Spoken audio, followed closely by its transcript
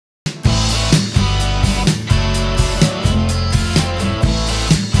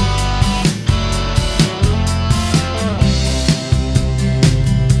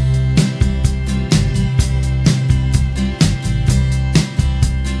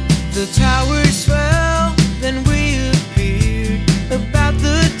The towers fell, then we appeared. About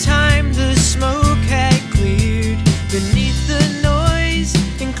the time the smoke had cleared, beneath the noise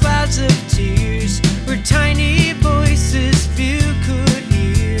and clouds of tears were tiny voices few could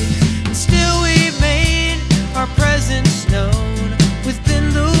hear. And still we made our presence known within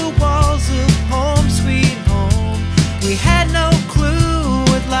the walls of home sweet home. We had no clue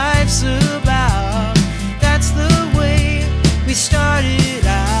what life's about. That's the way we started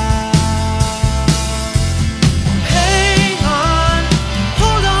out.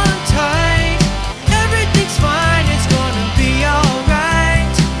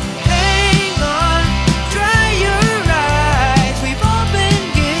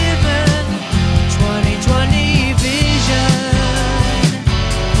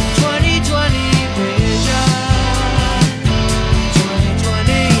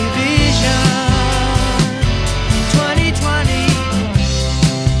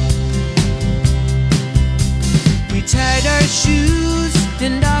 Tied our shoes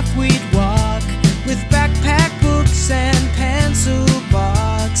and off we'd walk, with backpack, books and pencil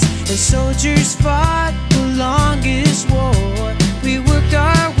box. As soldiers fought the longest war, we worked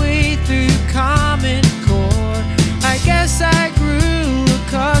our way through Common Core. I guess I grew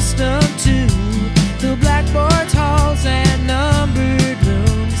accustomed to the blackboards, halls and numbered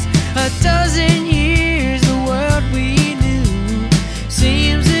rooms. A dozen years, the world we knew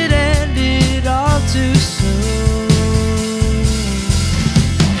seems it ended all too soon.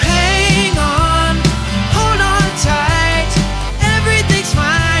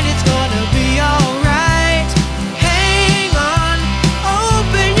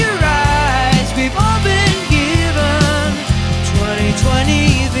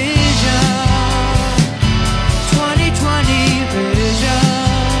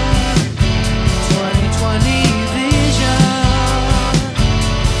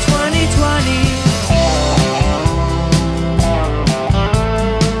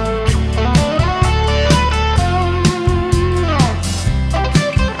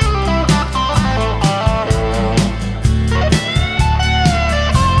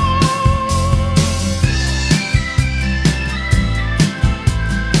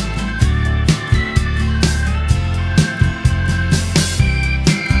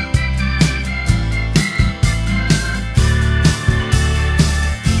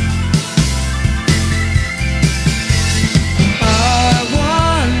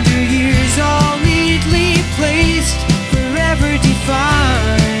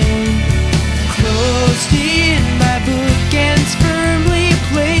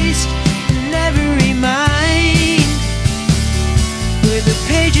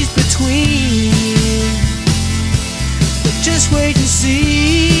 But just wait and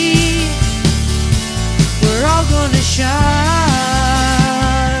see, we're all gonna shine.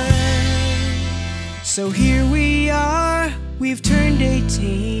 So here we are, we've turned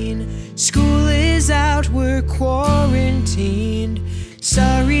 18. School is out, we're quarantined.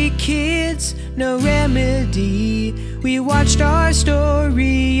 Sorry kids, no remedy. We watched our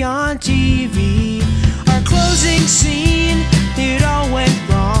story on TV. Our closing scene, it all went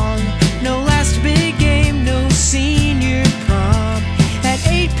wrong. No last big game, no senior prom. At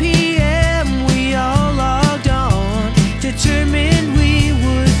 8 p.m. we all logged on, determined we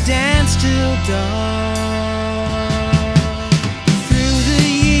would dance till dawn. Through the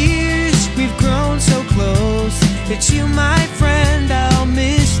years we've grown so close. It's you, my friend, I'll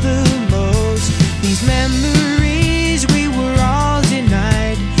miss the most. These memories we were all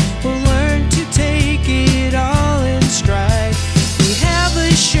denied, we'll learn to take it all in stride. We have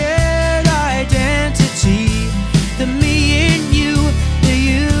a shared identity, the me and you, the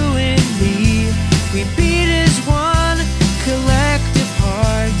you and me. We beat as one collective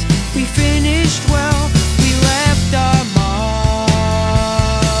heart. We finished well, we left our mark.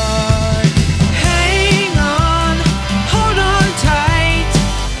 Hang on, hold on tight.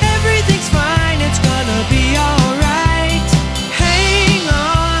 Everything's fine, it's gonna be alright. Hang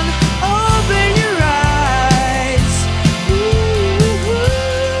on, open your eyes. Ooh.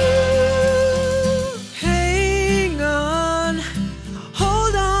 Hang on,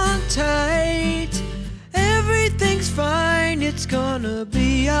 hold on tight. Everything's fine, it's gonna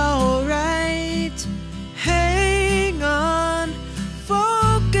be alright. Hang on,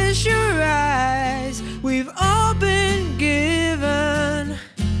 focus your eyes. We've all been given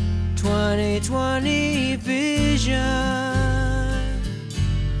 20/20 vision.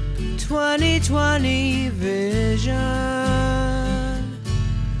 20/20 vision.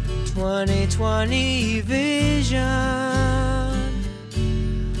 20/20 vision.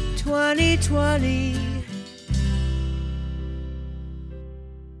 20/20